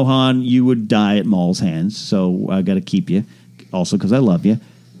 Han, you would die at Maul's hands, so I got to keep you. Also, because I love you.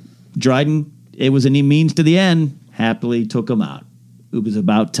 Dryden, it was a means to the end. Happily took him out. It was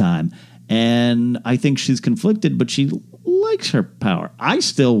about time, and I think she's conflicted, but she likes her power. I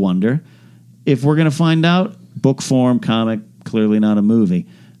still wonder if we're going to find out book form, comic, clearly not a movie.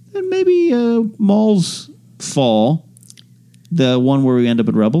 And maybe Maul's fall, the one where we end up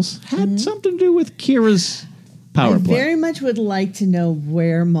at Rebels, had something to do with Kira's power play. I very much would like to know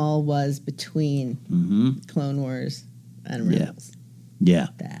where Maul was between Clone Wars and Rebels. Yeah.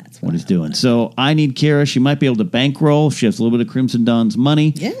 That's what he's doing. So I need Kira. She might be able to bankroll. She has a little bit of Crimson Dawn's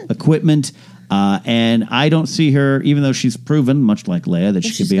money, equipment. And I don't see her, even though she's proven, much like Leia, that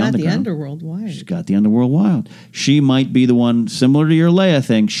she could be on the ground. She's got the Underworld Wild. She's got the Underworld Wild. She might be the one, similar to your Leia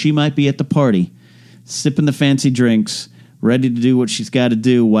thing, she might be at the party, sipping the fancy drinks, ready to do what she's got to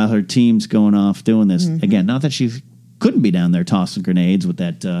do while her team's going off doing this. Again, not that she couldn't be down there tossing grenades with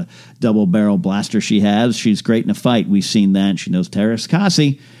that double-barrel blaster she has. She's great in a fight. We've seen that. She knows Terrace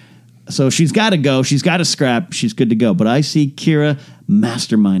Kasi. So she's got to go. She's got to scrap. She's good to go. But I see Kira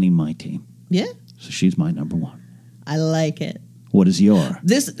masterminding my team. Yeah. So she's my number one. I like it. What is your?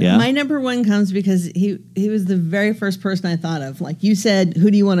 My number one comes because he was the very first person I thought of. Like you said,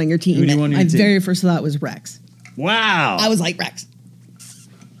 who do you want on your team? Who do you want on your team? My very first thought was Rex. Wow. I was like, Rex.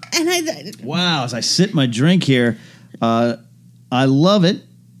 And wow, as I sip my drink here, I love it.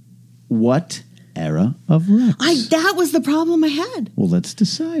 What era of Rex? That was the problem I had. Well, let's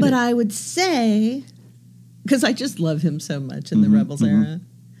decide. But I would say, because I just love him so much in the Rebels era.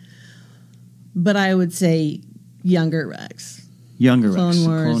 But I would say younger Rex.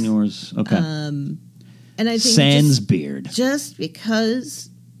 Clone Wars. Okay. And I think sans beard. Just because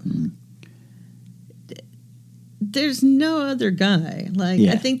there's no other guy.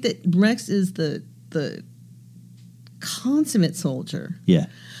 I think that Rex is the consummate soldier. Yeah.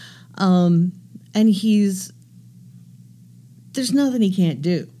 And there's nothing he can't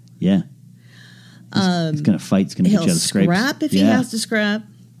do. Yeah. He's going to fight. He's going to get you out of scrapes. He'll scrap if he has to scrap.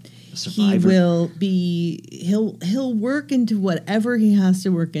 Survivor. He'll work into whatever he has to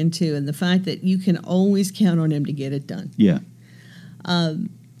work into, and the fact that you can always count on him to get it done. Yeah. I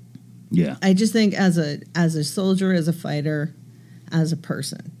just think as a soldier, as a fighter, as a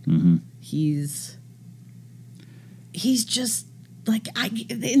person, he's just like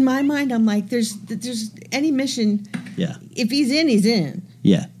in my mind. I'm like, there's any mission. Yeah. If he's in, he's in.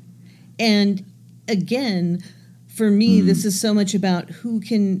 Yeah. And again, for me, this is so much about who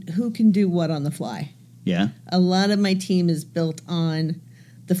can do what on the fly. Yeah. A lot of my team is built on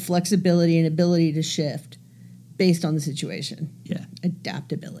the flexibility and ability to shift based on the situation. Yeah.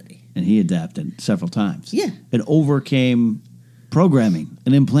 Adaptability. And he adapted several times. Yeah. And overcame programming,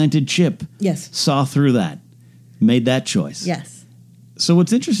 an implanted chip. Yes. Saw through that. Made that choice. Yes. So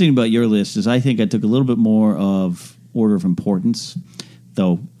what's interesting about your list is I think I took a little bit more of order of importance,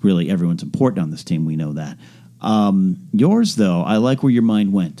 though really everyone's important on this team. We know that. Yours, though, I like where your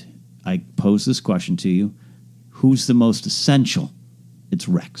mind went. I posed this question to you. Who's the most essential? It's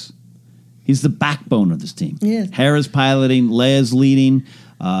Rex. He's the backbone of this team. Yeah. Hera's piloting, Leia's leading.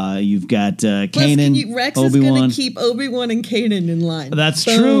 You've got Kanan, Rex Obi-Wan. is going to keep Obi-Wan and Kanan in line. That's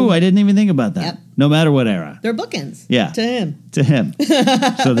true. I didn't even think about that. Yep. No matter what era. They're bookends. Yeah. To him.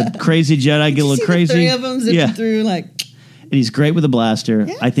 So the crazy Jedi get a little crazy. The three of them zipping through like... And he's great with a blaster.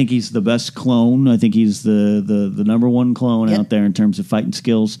 Yeah. I think he's the best clone. I think he's the number one clone out there in terms of fighting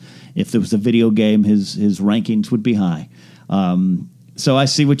skills. If there was a video game, his rankings would be high. So I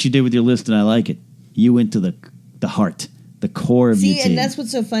see what you did with your list, and I like it. You went to the heart, the core of your team. See, and that's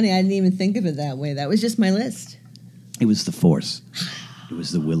what's so funny. I didn't even think of it that way. That was just my list. It was the Force. It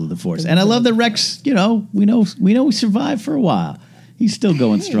was the will of the Force. And I love that Rex, we know he survived for a while. He's still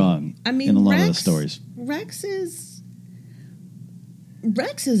going strong in a lot of the stories. Rex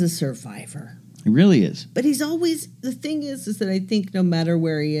is a survivor. He really is. But he's always, the thing is that I think no matter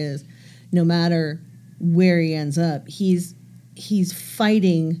where he is, no matter where he ends up, he's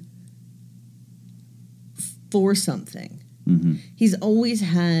fighting for something. Mm-hmm. He's always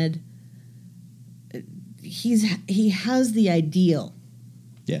had, he has the ideal.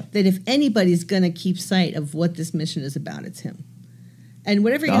 Yeah. That if anybody's going to keep sight of what this mission is about, it's him. And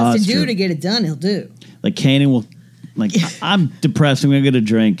whatever he has to do to get it done, he'll do. Like Kanan will, like, I'm depressed. I'm going to get a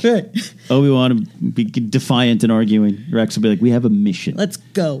drink. Obi-Wan will be defiant and arguing. Rex will be like, we have a mission. Let's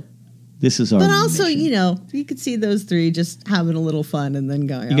go. This is our But also, mission. you know, you could see those three just having a little fun and then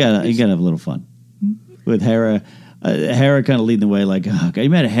going. You gotta have a little fun with Hera. Hera kind of leading the way. Like, you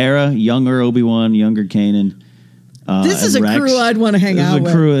met Hera, younger Obi-Wan, younger Kanan. This is a Rex. crew I'd want to hang out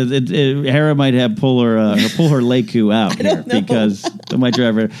with. Crew. Hera might have pull her Leiku out here because it might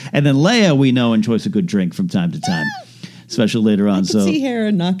drive her. And then Leia, we know, enjoys a good drink from time to time, especially later on. I can see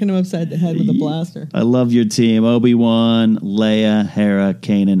Hera knocking him upside the head with a blaster. I love your team: Obi-Wan, Leia, Hera,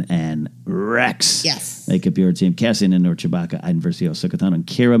 Kanan, and Rex. Yes, make up your team. Cassian, Andor, Chewbacca, Iden, Versio, Sukatan, and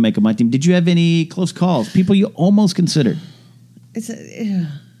Kira make up my team. Did you have any close calls? People you almost considered?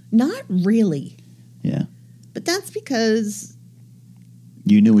 Not really. Yeah. But that's because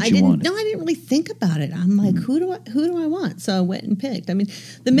you knew what you wanted. No, I didn't really think about it. I'm like, who do I want? So I went and picked. I mean,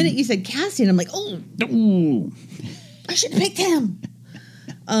 the minute you said Cassian, I'm like, oh, I should have picked him.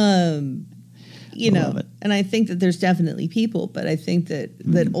 You know, and I think that there's definitely people, but I think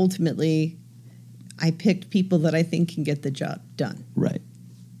that ultimately, I picked people that I think can get the job done. Right.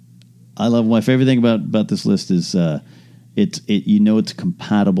 I love my favorite thing about this list is it's a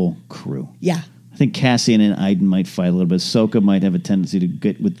compatible crew. Yeah. I think Cassian and Iden might fight a little bit. Ahsoka might have a tendency to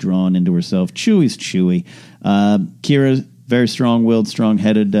get withdrawn into herself. Chewie's Chewie. Kira's very strong-willed,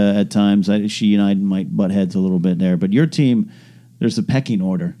 strong-headed at times. She and Iden might butt heads a little bit there. But your team, there's a pecking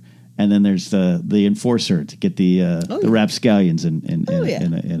order, and then there's the enforcer to get the rapscallions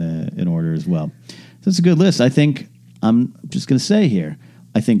in order as well. So it's a good list. I think I'm just going to say here,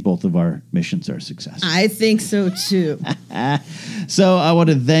 I think both of our missions are successful. I think so, too. So I want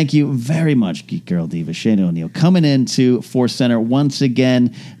to thank you very much, Geek Girl Diva, Shane O'Neill, coming into Force Center once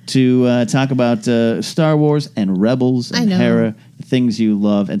again to talk about Star Wars and Rebels and Hera, things you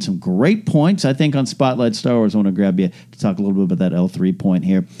love, and some great points, I think, on Spotlight Star Wars. I want to grab you to talk a little bit about that L3 point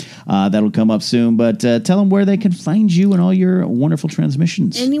here. That'll come up soon, but tell them where they can find you and all your wonderful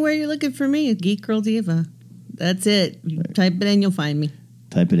transmissions. Anywhere you're looking for me, Geek Girl Diva. That's it. You type it in, you'll find me.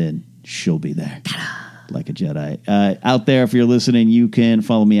 Type it in. She'll be there. Like a Jedi. Out there, if you're listening, you can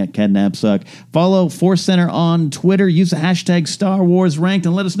follow me at CatNapSuck. Follow Force Center on Twitter. Use the hashtag Star Wars Ranked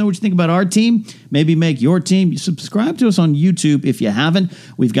and let us know what you think about our team. Maybe make your team. Subscribe to us on YouTube if you haven't.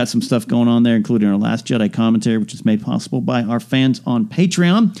 We've got some stuff going on there, including our Last Jedi commentary, which is made possible by our fans on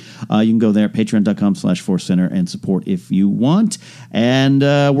Patreon. You can go there at patreon.com/Force Center and support if you want. And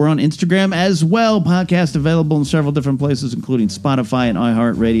we're on Instagram as well. Podcast available in several different places, including Spotify and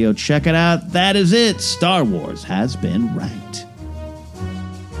iHeartRadio. Check it out. That is it. Star Wars has been ranked.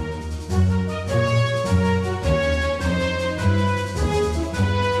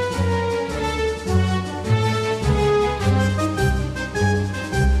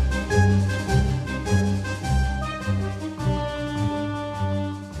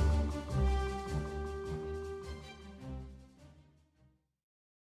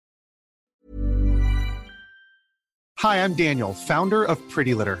 Hi, I'm Daniel, founder of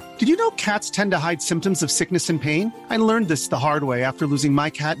Pretty Litter. Did you know cats tend to hide symptoms of sickness and pain? I learned this the hard way after losing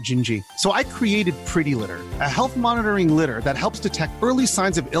my cat, Gingy. So I created Pretty Litter, a health monitoring litter that helps detect early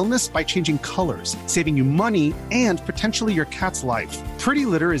signs of illness by changing colors, saving you money and potentially your cat's life. Pretty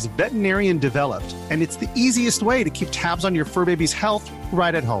Litter is veterinarian developed, and it's the easiest way to keep tabs on your fur baby's health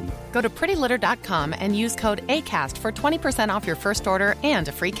right at home. Go to prettylitter.com and use code ACAST for 20% off your first order and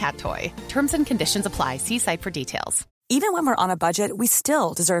a free cat toy. Terms and conditions apply. See site for details. Even when we're on a budget, we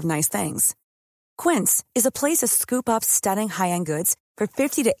still deserve nice things. Quince is a place to scoop up stunning high-end goods for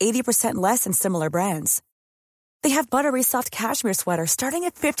 50 to 80% less than similar brands. They have buttery soft cashmere sweaters starting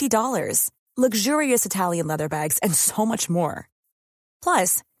at $50, luxurious Italian leather bags, and so much more.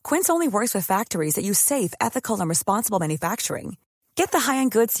 Plus, Quince only works with factories that use safe, ethical, and responsible manufacturing. Get the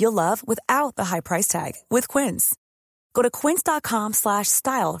high-end goods you'll love without the high price tag with Quince. Go to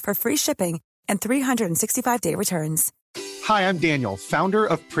quince.com/style for free shipping and 365-day returns. Hi, I'm Daniel, founder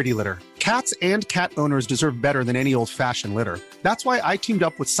of Pretty Litter. Cats and cat owners deserve better than any old-fashioned litter. That's why I teamed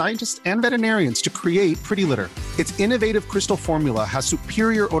up with scientists and veterinarians to create Pretty Litter. Its innovative crystal formula has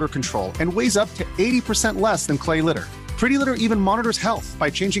superior odor control and weighs up to 80% less than clay litter. Pretty Litter even monitors health by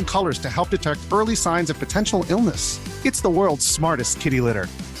changing colors to help detect early signs of potential illness. It's the world's smartest kitty litter.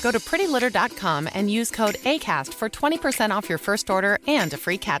 Go to prettylitter.com and use code ACAST for 20% off your first order and a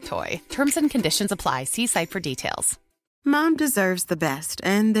free cat toy. Terms and conditions apply. See site for details. Mom deserves the best,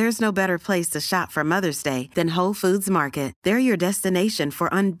 and there's no better place to shop for Mother's Day than Whole Foods Market. They're your destination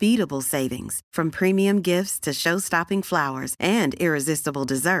for unbeatable savings, from premium gifts to show-stopping flowers and irresistible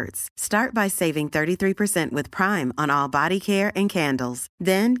desserts. Start by saving 33% with Prime on all body care and candles.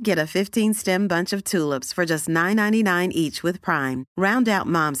 Then get a 15-stem bunch of tulips for just $9.99 each with Prime. Round out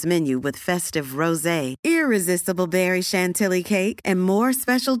Mom's menu with festive rosé, irresistible berry chantilly cake, and more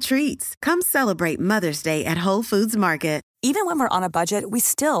special treats. Come celebrate Mother's Day at Whole Foods Market. Even when we're on a budget, we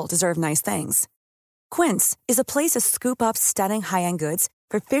still deserve nice things. Quince is a place to scoop up stunning high-end goods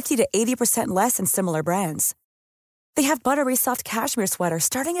for 50 to 80% less than similar brands. They have buttery soft cashmere sweaters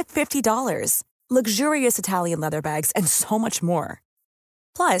starting at $50, luxurious Italian leather bags, and so much more.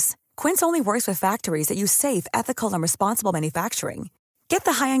 Plus, Quince only works with factories that use safe, ethical, and responsible manufacturing. Get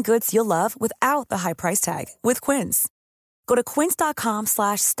the high-end goods you'll love without the high price tag with Quince. Go to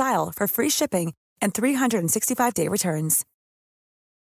quince.com/style for free shipping and 365-day returns.